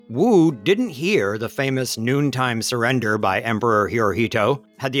Wu didn't hear the famous noontime surrender by Emperor Hirohito.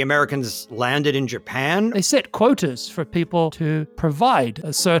 Had the Americans landed in Japan? They set quotas for people to provide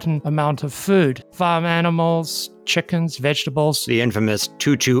a certain amount of food. Farm animals, chickens, vegetables. The infamous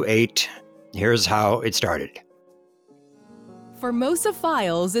 228. Here's how it started. Formosa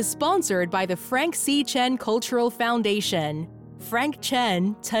Files is sponsored by the Frank C. Chen Cultural Foundation. Frank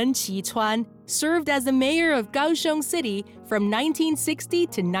Chen, Chen Qi-chuan, served as the mayor of Kaohsiung City from 1960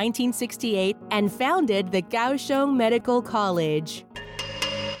 to 1968 and founded the Kaohsiung Medical College.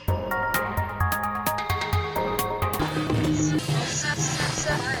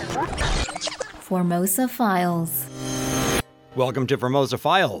 Formosa Files. Welcome to Formosa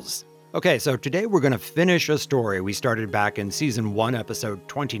Files. Okay, so today we're going to finish a story we started back in Season 1, Episode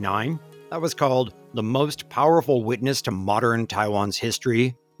 29. That was called The Most Powerful Witness to Modern Taiwan's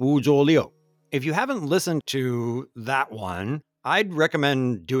History, Zhuoliu. If you haven't listened to that one, I'd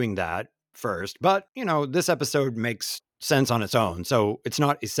recommend doing that first. But, this episode makes sense on its own, so it's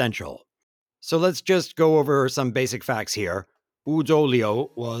not essential. So let's just go over some basic facts here. Zhuoliu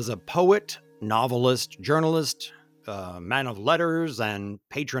was a poet, novelist, journalist, man of letters, and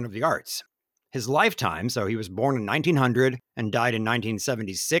patron of the arts. His lifetime, so he was born in 1900 and died in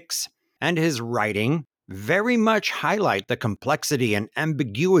 1976, and his writing very much highlight the complexity and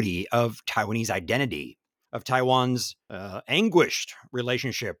ambiguity of Taiwanese identity, of Taiwan's anguished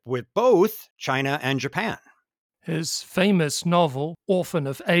relationship with both China and Japan. His famous novel, Orphan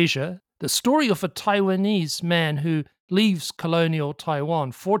of Asia, the story of a Taiwanese man who leaves colonial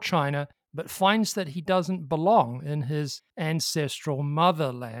Taiwan for China, but finds that he doesn't belong in his ancestral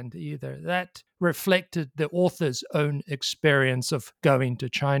motherland either. That reflected the author's own experience of going to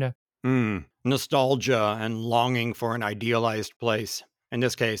China. Nostalgia and longing for an idealized place. In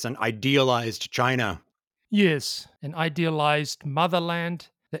this case, an idealized China. Yes, an idealized motherland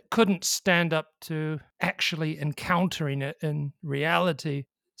that couldn't stand up to actually encountering it in reality.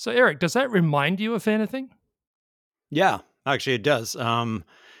 So, Eric, does that remind you of anything? Yeah, actually it does.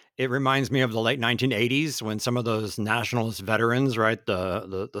 It reminds me of the late 1980s when some of those nationalist veterans, right,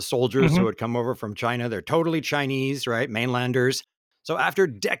 the soldiers who had come over from China, they're totally Chinese, right, mainlanders. So after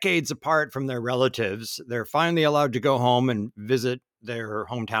decades apart from their relatives, they're finally allowed to go home and visit their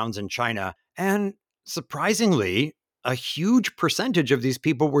hometowns in China. And surprisingly, a huge percentage of these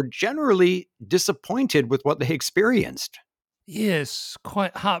people were generally disappointed with what they experienced. Yes,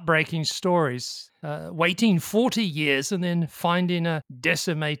 quite heartbreaking stories. Waiting 40 years and then finding a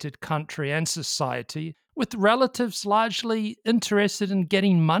decimated country and society with relatives largely interested in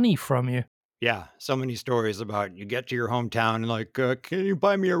getting money from you. Yeah, so many stories about you get to your hometown and like, can you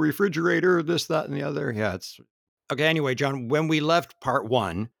buy me a refrigerator, this, that, and the other? Yeah, it's... Okay, anyway, John, when we left part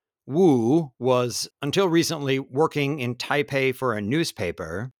 1, Wu was, until recently, working in Taipei for a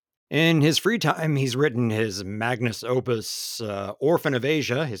newspaper. In his free time, he's written his magnus opus, Orphan of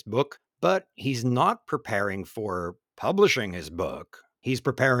Asia, his book, but he's not preparing for publishing his book. He's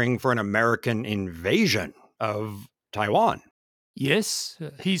preparing for an American invasion of Taiwan. Yes,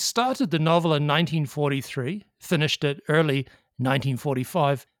 he started the novel in 1943, finished it early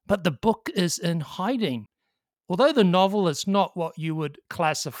 1945, but the book is in hiding. Although the novel is not what you would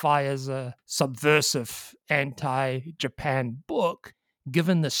classify as a subversive anti-Japan book,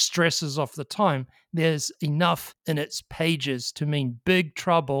 given the stresses of the time, there's enough in its pages to mean big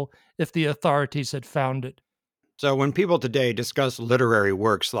trouble if the authorities had found it. So when people today discuss literary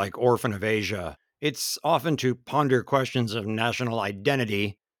works like Orphan of Asia, it's often to ponder questions of national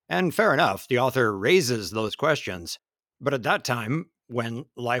identity, and fair enough, the author raises those questions. But at that time, when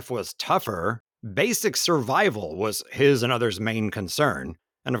life was tougher, basic survival was his and others' main concern.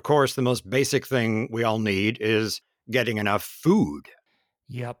 And of course, the most basic thing we all need is getting enough food.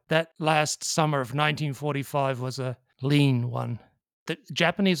 Yep, that last summer of 1945 was a lean one. The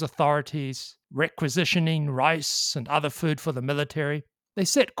Japanese authorities requisitioning rice and other food for the military, they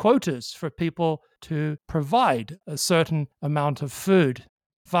set quotas for people to provide a certain amount of food.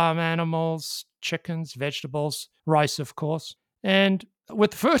 Farm animals, chickens, vegetables, rice, of course. And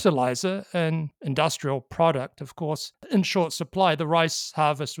with fertilizer, an industrial product, of course, in short supply, the rice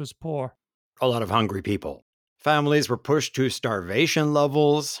harvest was poor. A lot of hungry people. Families were pushed to starvation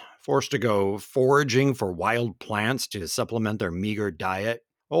levels, forced to go foraging for wild plants to supplement their meager diet,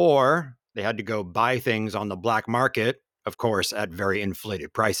 or they had to go buy things on the black market, of course, at very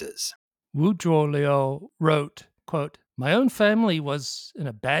inflated prices. Wu Zhuoliu wrote, quote, "My own family was in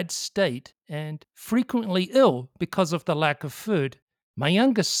a bad state and frequently ill because of the lack of food. My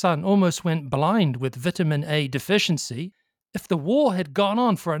youngest son almost went blind with vitamin A deficiency. If the war had gone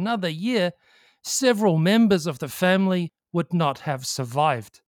on for another year, several members of the family would not have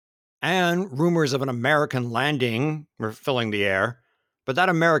survived." And rumors of an American landing were filling the air, but that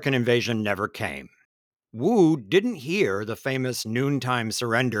American invasion never came. Wu didn't hear the famous noontime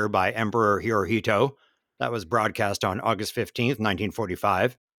surrender by Emperor Hirohito that was broadcast on August 15th,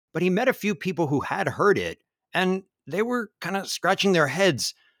 1945, but he met a few people who had heard it, and they were kind of scratching their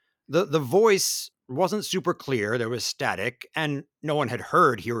heads. The voice wasn't super clear, there was static, and no one had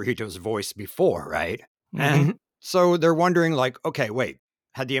heard Hirohito's voice before, right? Hmm. And so they're wondering, like, okay, wait,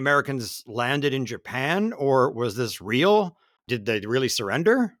 had the Americans landed in Japan, or was this real? Did they really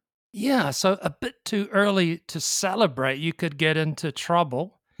surrender? Yeah, so a bit too early to celebrate, you could get into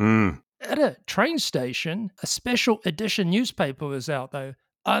trouble. Hmm. At a train station, a special edition newspaper was out, though.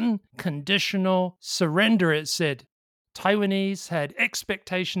 Unconditional surrender, it said. Taiwanese had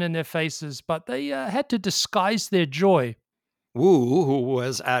expectation in their faces, but they had to disguise their joy. Wu, who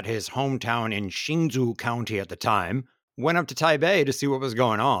was at his hometown in Hsinchu County at the time, went up to Taipei to see what was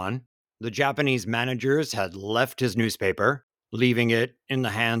going on. The Japanese managers had left his newspaper, leaving it in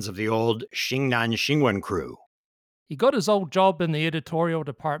the hands of the old Xingnan Xingwen crew. He got his old job in the editorial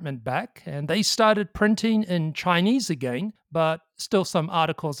department back, and they started printing in Chinese again, but still some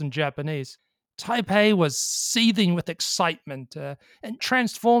articles in Japanese. Taipei was seething with excitement and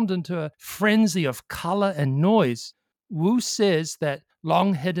transformed into a frenzy of color and noise. Wu says that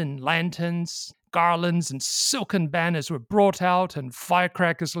long hidden lanterns, garlands, and silken banners were brought out and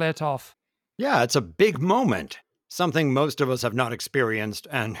firecrackers let off. Yeah, it's a big moment, something most of us have not experienced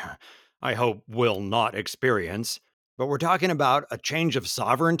and I hope will not experience. But we're talking about a change of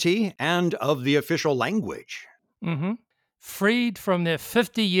sovereignty and of the official language. Hmm. Freed from their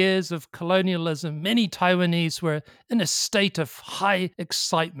 50 years of colonialism, many Taiwanese were in a state of high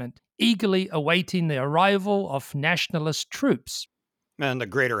excitement, eagerly awaiting the arrival of nationalist troops. And the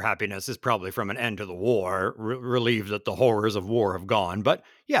greater happiness is probably from an end to the war, relieved that the horrors of war have gone. But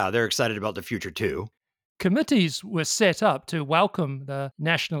yeah, they're excited about the future too. Committees were set up to welcome the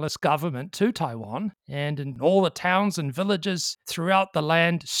nationalist government to Taiwan, and in all the towns and villages throughout the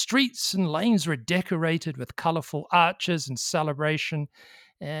land, streets and lanes were decorated with colorful arches and celebration.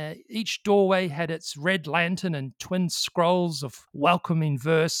 Each doorway had its red lantern and twin scrolls of welcoming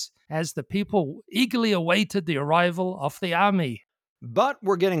verse as the people eagerly awaited the arrival of the army. But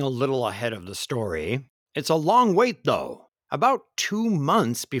we're getting a little ahead of the story. It's a long wait, though, about 2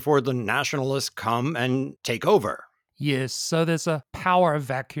 months before the nationalists come and take over. Yes, so there's a power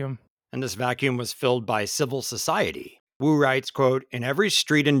vacuum. And this vacuum was filled by civil society. Wu writes, quote, in every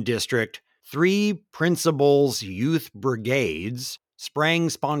street and district, 3 principals youth brigades sprang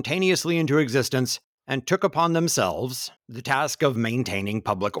spontaneously into existence and took upon themselves the task of maintaining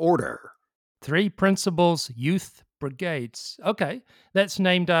public order. 3 principals youth brigades. Okay, that's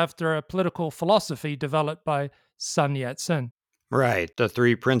named after a political philosophy developed by Sun Yat sen. Right, the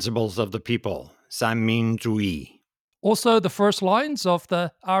 3 principles of the people, Zhuoliu. Also, the first lines of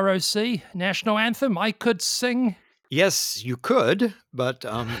the ROC national anthem I could sing. Yes, you could, but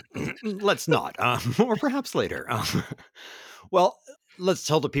let's not, or perhaps later. Well, let's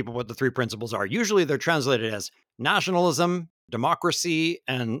tell the people what the 3 principles are. Usually they're translated as nationalism, democracy,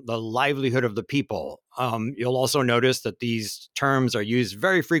 and the livelihood of the people. You'll also notice that these terms are used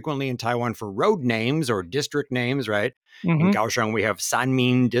very frequently in Taiwan for road names or district names, right? In Hmm. Kaohsiung, we have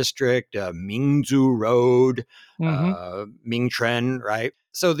Sanmin District, Mingzhu Road, Hmm. Mingtren, right?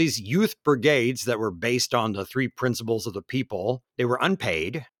 So these youth brigades that were based on the 3 principles of the people, they were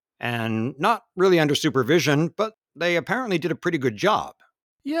unpaid and not really under supervision, but they apparently did a pretty good job.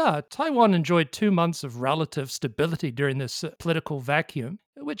 Yeah, Taiwan enjoyed 2 months of relative stability during this political vacuum,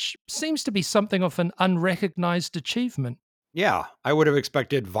 which seems to be something of an unrecognized achievement. Yeah, I would have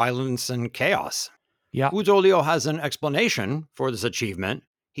expected violence and chaos. Yeah. Zhuoliu has an explanation for this achievement.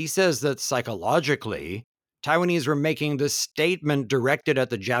 He says that psychologically, Taiwanese were making this statement directed at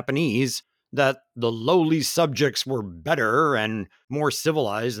the Japanese that the lowly subjects were better and more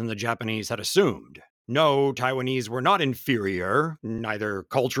civilized than the Japanese had assumed. No, Taiwanese were not inferior, neither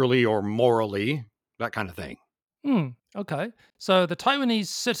culturally or morally, that kind of thing. Okay. So the Taiwanese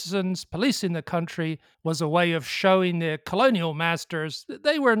citizens policing the country was a way of showing their colonial masters that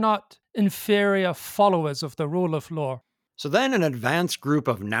they were not inferior followers of the rule of law. So then an advance group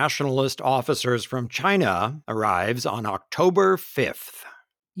of nationalist officers from China arrives on October 5th.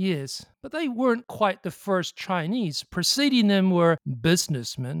 Yes, but they weren't quite the first Chinese. Preceding them were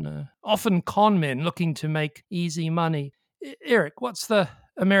businessmen, often con men looking to make easy money. Eric, what's the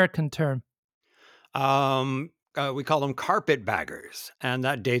American term? We call them carpetbaggers, and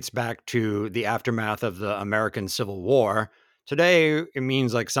that dates back to the aftermath of the American Civil War. Today, it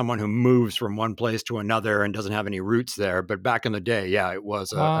means like someone who moves from one place to another and doesn't have any roots there. But back in the day, yeah, it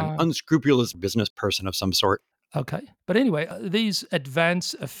was an Ah, unscrupulous business person of some sort. okay. But anyway, these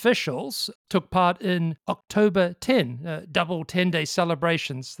advance officials took part in October 10, double 10-day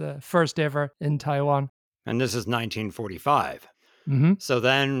celebrations, the first ever in Taiwan. And this is 1945. Hmm. So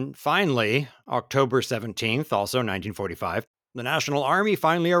then finally, October 17th, also 1945, the National Army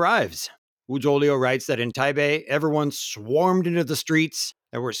finally arrives. Zhuoliu writes that in Taipei, everyone swarmed into the streets.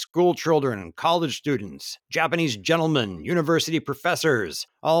 There were school children and college students, Japanese gentlemen, university professors,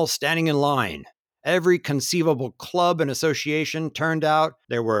 all standing in line. Every conceivable club and association turned out.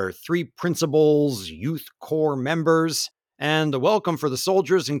 There were 3 principals, youth corps members, and the welcome for the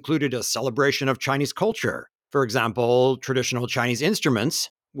soldiers included a celebration of Chinese culture. For example, traditional Chinese instruments,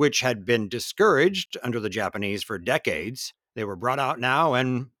 which had been discouraged under the Japanese for decades, they were brought out now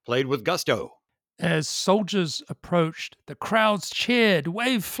and played with gusto. As soldiers approached, the crowds cheered,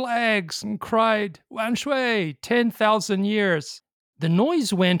 waved flags, and cried, Wan Shui, 10,000 years. The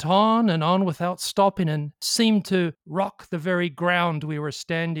noise went on and on without stopping and seemed to rock the very ground we were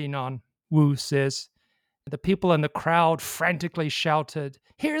standing on, Wu says. The people in the crowd frantically shouted,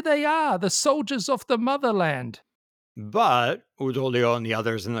 Here they are, the soldiers of the motherland. But Udolio and the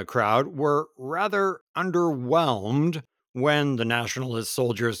others in the crowd were rather underwhelmed when the nationalist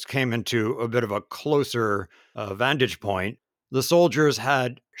soldiers came into a bit of a closer vantage point. The soldiers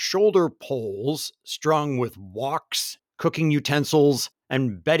had shoulder poles strung with woks, cooking utensils,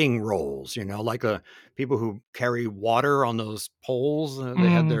 and bedding rolls, like the people who carry water on those poles. They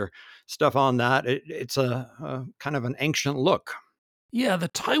had Mm. their stuff on that. It's a kind of an ancient look. Yeah, the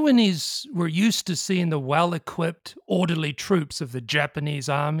Taiwanese were used to seeing the well equipped, orderly troops of the Japanese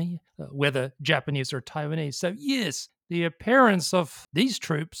army, whether Japanese or Taiwanese. So, yes, the appearance of these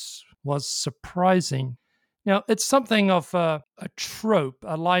troops was surprising. Now, it's something of a trope,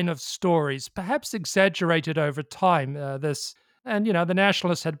 a line of stories, perhaps exaggerated over time. The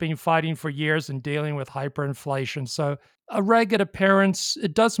nationalists had been fighting for years and dealing with hyperinflation. So, a ragged appearance,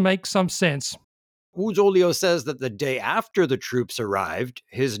 it does make some sense. Wu Zhuoliu says that the day after the troops arrived,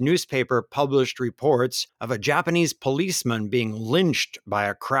 his newspaper published reports of a Japanese policeman being lynched by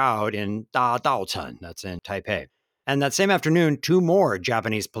a crowd in Dadaocen, that's in Taipei. And that same afternoon, 2 more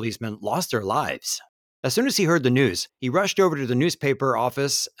Japanese policemen lost their lives. As soon as he heard the news, he rushed over to the newspaper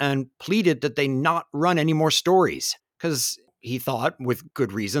office and pleaded that they not run any more stories, because he thought, with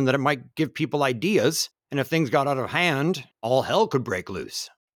good reason, that it might give people ideas, and if things got out of hand, all hell could break loose.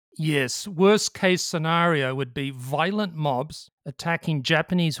 Yes, worst case scenario would be violent mobs attacking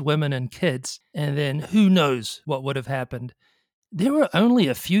Japanese women and kids, and then who knows what would have happened. There were only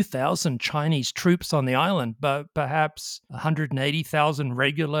a few thousand Chinese troops on the island, but perhaps 180,000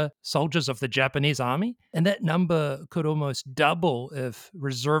 regular soldiers of the Japanese army, and that number could almost double if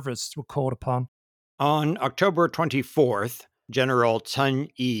reservists were called upon. On October 24th, General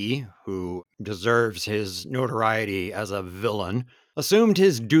S3-E, who deserves his notoriety as a villain, assumed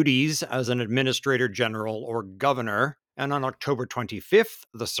his duties as an administrator general or governor. And on October 25th,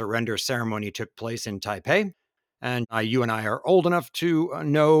 the surrender ceremony took place in Taipei. And you and I are old enough to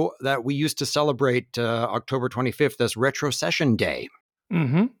know that we used to celebrate October 25th as Retrocession Day.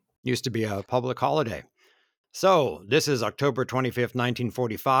 Mm-hmm. Used to be a public holiday. So, this is October 25th,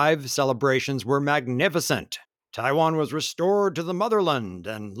 1945. Celebrations were magnificent. Taiwan was restored to the motherland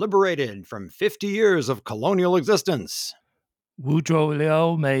and liberated from 50 years of colonial existence. Wu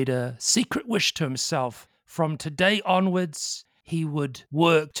Zhuoliu made a secret wish to himself. From today onwards, he would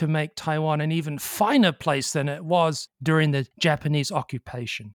work to make Taiwan an even finer place than it was during the Japanese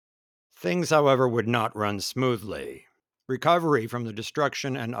occupation. Things, however, would not run smoothly. Recovery from the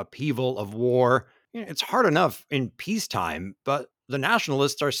destruction and upheaval of war, it's hard enough in peacetime, but the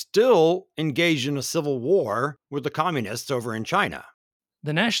nationalists are still engaged in a civil war with the communists over in China.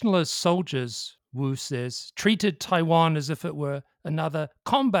 The nationalist soldiers, Wu says, treated Taiwan as if it were another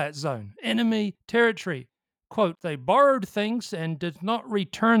combat zone, enemy territory. Quote, they borrowed things and did not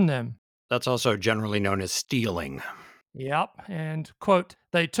return them. That's also generally known as stealing. Yep, and quote,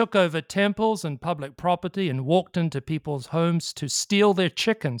 they took over temples and public property and walked into people's homes to steal their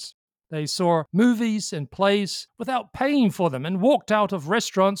chickens. They saw movies and plays without paying for them and walked out of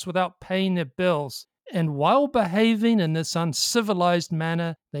restaurants without paying their bills. And while behaving in this uncivilized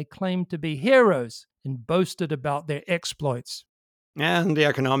manner, they claimed to be heroes and boasted about their exploits. And the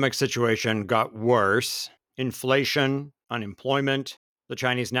economic situation got worse. Inflation, unemployment, the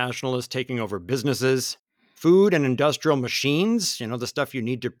Chinese nationalists taking over businesses. Food and industrial machines, the stuff you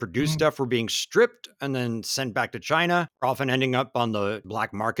need to produce stuff, were being stripped and then sent back to China, often ending up on the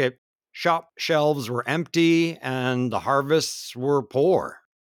black market. Shop shelves were empty and the harvests were poor.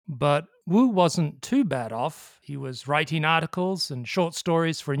 But Wu wasn't too bad off. He was writing articles and short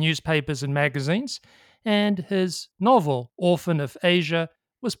stories for newspapers and magazines, and his novel, Orphan of Asia,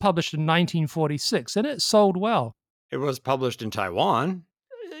 was published in 1946, and it sold well. It was published in Taiwan.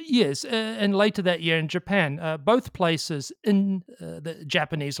 Yes, and later that year in Japan, both places in the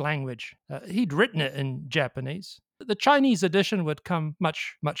Japanese language. He'd written it in Japanese. The Chinese edition would come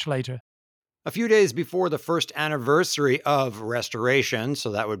much, much later. A few days before the first anniversary of Restoration,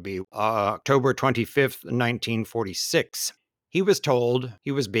 so that would be October 25th, 1946, he was told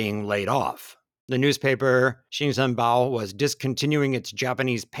he was being laid off. The newspaper Shinsenbao was discontinuing its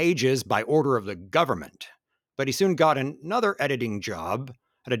Japanese pages by order of the government. But he soon got another editing job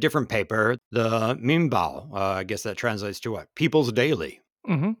at a different paper, the Minbao. I guess that translates to what? People's Daily.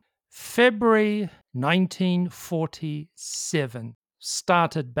 Mhm. February 1947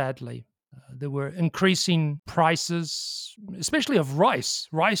 started badly. There were increasing prices, especially of rice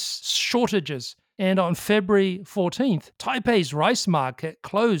shortages. And on February 14th, Taipei's rice market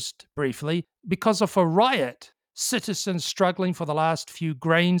closed briefly because of a riot. Citizens struggling for the last few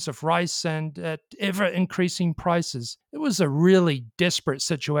grains of rice and at ever increasing prices. It was a really desperate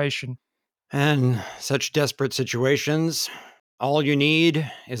situation. And such desperate situations, all you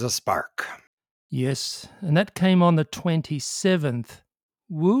need is a spark. Yes, and that came on the 27th.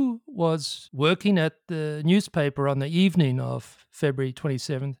 Wu was working at the newspaper on the evening of February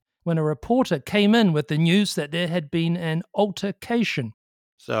 27th when a reporter came in with the news that there had been an altercation.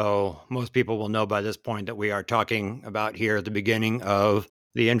 So most people will know by this point that we are talking about here at the beginning of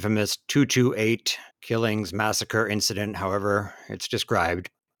the infamous 228 killings massacre incident, however it's described.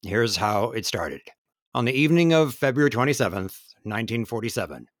 Here's how it started. On the evening of February 27th,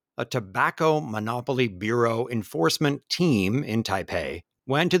 1947, a Tobacco Monopoly Bureau enforcement team in Taipei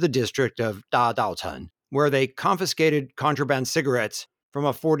went to the district of Dadaocun, where they confiscated contraband cigarettes from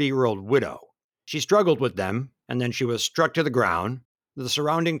a 40-year-old widow. She struggled with them, and then she was struck to the ground. The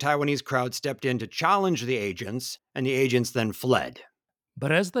surrounding Taiwanese crowd stepped in to challenge the agents, and the agents then fled.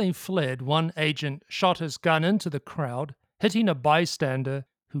 But as they fled, one agent shot his gun into the crowd, hitting a bystander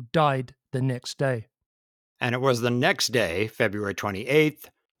who died the next day. And it was the next day, February 28th,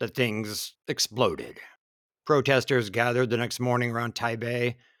 that things exploded. Protesters gathered the next morning around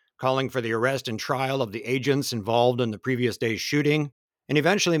Taipei, calling for the arrest and trial of the agents involved in the previous day's shooting, and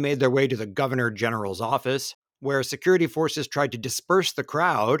eventually made their way to the Governor General's office, where security forces tried to disperse the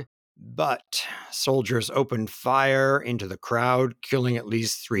crowd, but soldiers opened fire into the crowd, killing at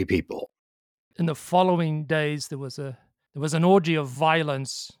least 3 people. In the following days, there was an orgy of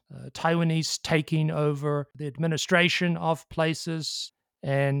violence, Taiwanese taking over the administration of places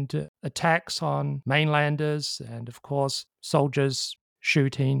and attacks on mainlanders, and of course, soldiers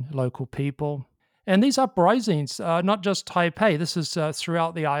shooting local people. And these uprisings are not just Taipei, this is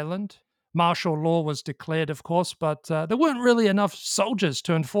throughout the island. Martial law was declared, of course, but there weren't really enough soldiers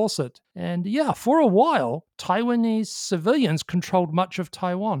to enforce it. And yeah, for a while, Taiwanese civilians controlled much of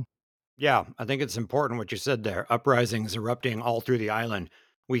Taiwan. Yeah, I think it's important what you said there. Uprisings erupting all through the island.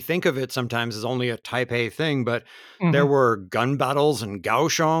 We think of it sometimes as only a Taipei thing, but there were gun battles in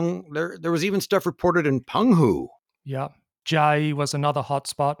Kaohsiung. There was even stuff reported in Penghu. Yeah. Jiayi was another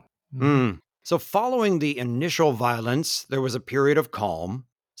hotspot. So following the initial violence, there was a period of calm.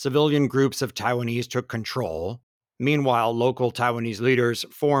 Civilian groups of Taiwanese took control. Meanwhile, local Taiwanese leaders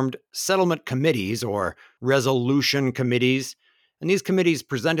formed settlement committees or resolution committees. And these committees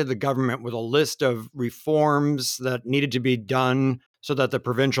presented the government with a list of reforms that needed to be done so that the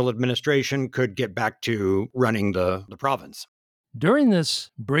provincial administration could get back to running the province. During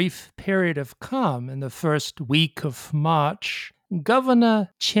this brief period of calm in the first week of March, Governor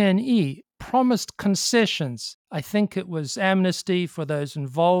Chen Yi promised concessions. I think it was amnesty for those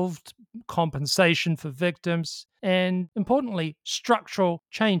involved, compensation for victims, and importantly, structural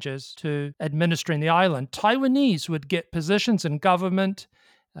changes to administering the island. Taiwanese would get positions in government,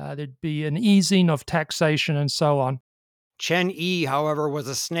 there'd be an easing of taxation and so on. Chen Yi, however, was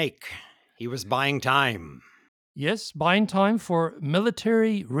a snake. He was buying time. Yes, buying time for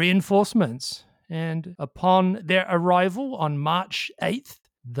military reinforcements. And upon their arrival on March 8th,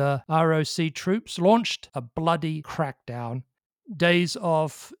 the ROC troops launched a bloody crackdown. Days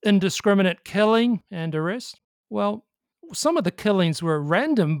of indiscriminate killing and arrest. Well, some of the killings were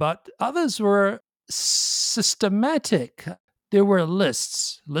random, but others were systematic. There were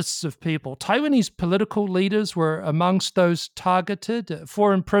lists of people. Taiwanese political leaders were amongst those targeted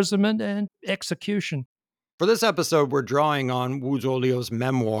for imprisonment and execution. For this episode, we're drawing on Zhuoliu's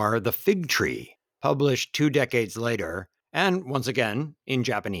memoir, The Fig Tree, published 2 decades later, and once again in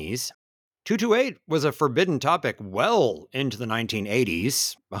Japanese. 228 was a forbidden topic well into the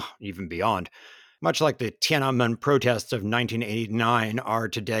 1980s, even beyond, much like the Tiananmen protests of 1989 are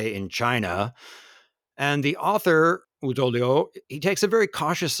today in China. And the author, Zhuoliu, he takes a very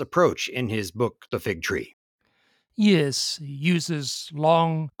cautious approach in his book, The Fig Tree. Yes, he uses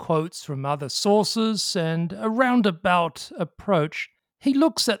long quotes from other sources and a roundabout approach. He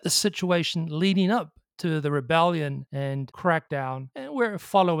looks at the situation leading up to the rebellion and crackdown, and we're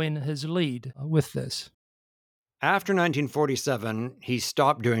following his lead with this. After 1947, he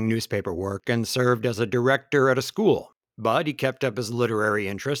stopped doing newspaper work and served as a director at a school, but he kept up his literary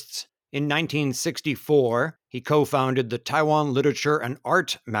interests. In 1964, he co-founded the Taiwan Literature and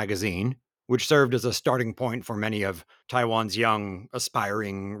Art magazine, which served as a starting point for many of Taiwan's young,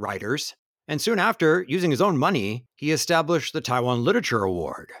 aspiring writers. And soon after, using his own money, he established the Taiwan Literature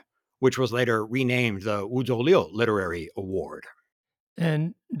Award, which was later renamed the Zhuoliu Literary Award.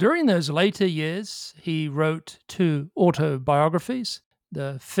 And during those later years, he wrote 2 autobiographies,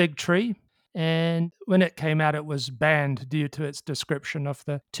 The Fig Tree, and when it came out, it was banned due to its description of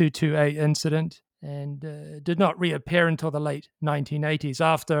the 228 incident and did not reappear until the late 1980s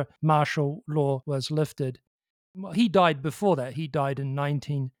after martial law was lifted. Well, he died before that. He died in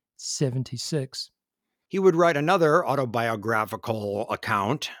 1976. He would write another autobiographical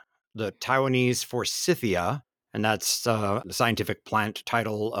account, The Taiwanese Forsythia, and that's the scientific plant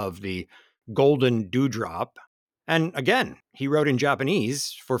title of the golden dewdrop. And again, he wrote in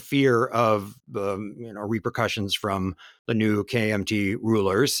Japanese for fear of repercussions from the new KMT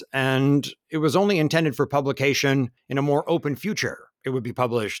rulers, and it was only intended for publication in a more open future. It would be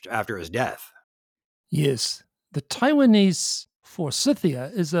published after his death. Yes, the Taiwanese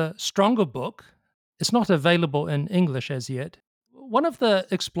Forsythia is a stronger book. It's not available in English as yet. One of the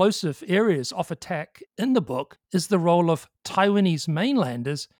explosive areas of attack in the book is the role of Taiwanese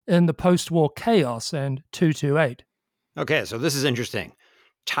mainlanders in the post-war chaos and 228. Okay, so this is interesting.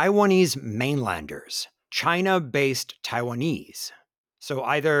 Taiwanese mainlanders, China-based Taiwanese. So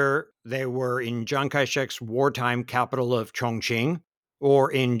either they were in Chiang Kai-shek's wartime capital of Chongqing or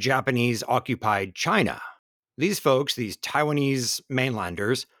in Japanese-occupied China. These folks, these Taiwanese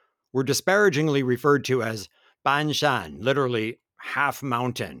mainlanders, were disparagingly referred to as Banshan, literally half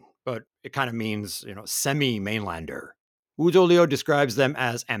mountain, but it kind of means, semi-mainlander. Zhuoliu describes them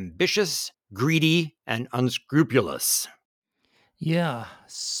as ambitious, greedy, and unscrupulous. Yeah,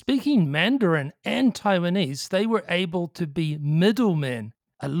 speaking Mandarin and Taiwanese, they were able to be middlemen,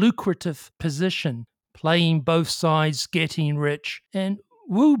 a lucrative position, playing both sides, getting rich. And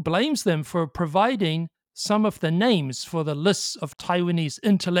Wu blames them for providing some of the names for the lists of Taiwanese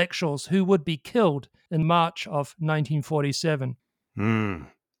intellectuals who would be killed in March of 1947.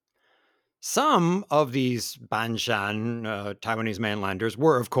 Some of these Banshan, Taiwanese mainlanders,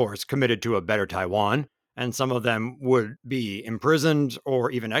 were, of course, committed to a better Taiwan, and some of them would be imprisoned or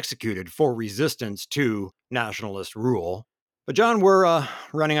even executed for resistance to nationalist rule. But John, we're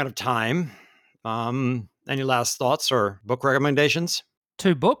running out of time. Any last thoughts or book recommendations?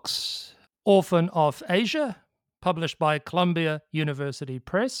 2 books, Orphan of Asia, published by Columbia University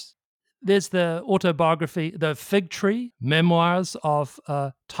Press. There's the autobiography, The Fig Tree, Memoirs of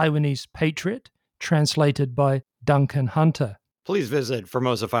a Taiwanese Patriot, translated by Duncan Hunter. Please visit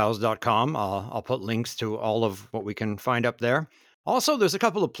formosafiles.com. I'll put links to all of what we can find up there. Also, there's a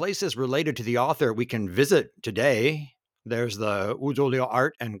couple of places related to the author we can visit today. There's the Zhuoliu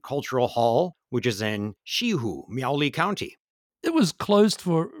Art and Cultural Hall, which is in Shihu, Miaoli County. It was closed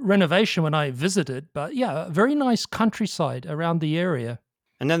for renovation when I visited, but yeah, a very nice countryside around the area.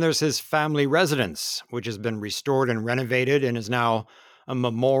 And then there's his family residence, which has been restored and renovated and is now a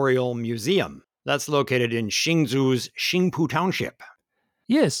memorial museum. That's located in Hsinchu's Xingpu Township.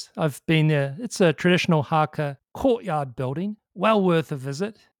 Yes, I've been there. It's a traditional Hakka courtyard building, well worth a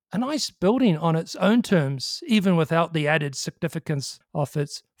visit. A nice building on its own terms, even without the added significance of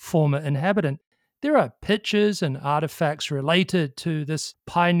its former inhabitant. There are pictures and artifacts related to this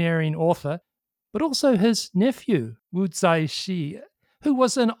pioneering author, but also his nephew, Wu Zai-shi, who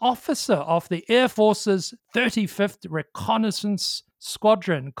was an officer of the Air Force's 35th Reconnaissance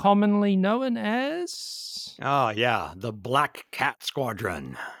Squadron, commonly known as... Oh, yeah, the Black Cat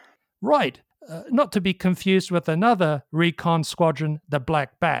Squadron. Right, not to be confused with another recon squadron, the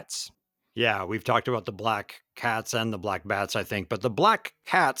Black Bats. Yeah, we've talked about the Black Cats and the Black Bats, I think, but the Black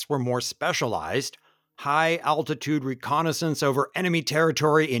Cats were more specialized. High-altitude reconnaissance over enemy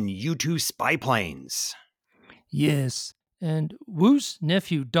territory in U-2 spy planes. Yes, and Wu's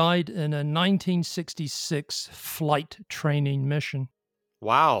nephew died in a 1966 flight training mission.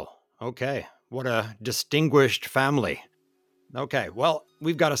 Wow, okay. What a distinguished family. Okay, well,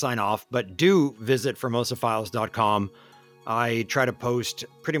 we've got to sign off, but do visit formosafiles.com. I try to post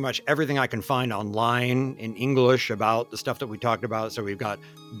pretty much everything I can find online in English about the stuff that we talked about. So we've got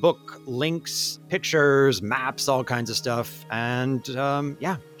book links, pictures, maps, all kinds of stuff. And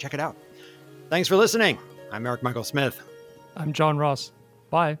yeah, check it out. Thanks for listening. I'm Eric Michael Smith. I'm John Ross.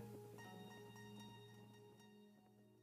 Bye.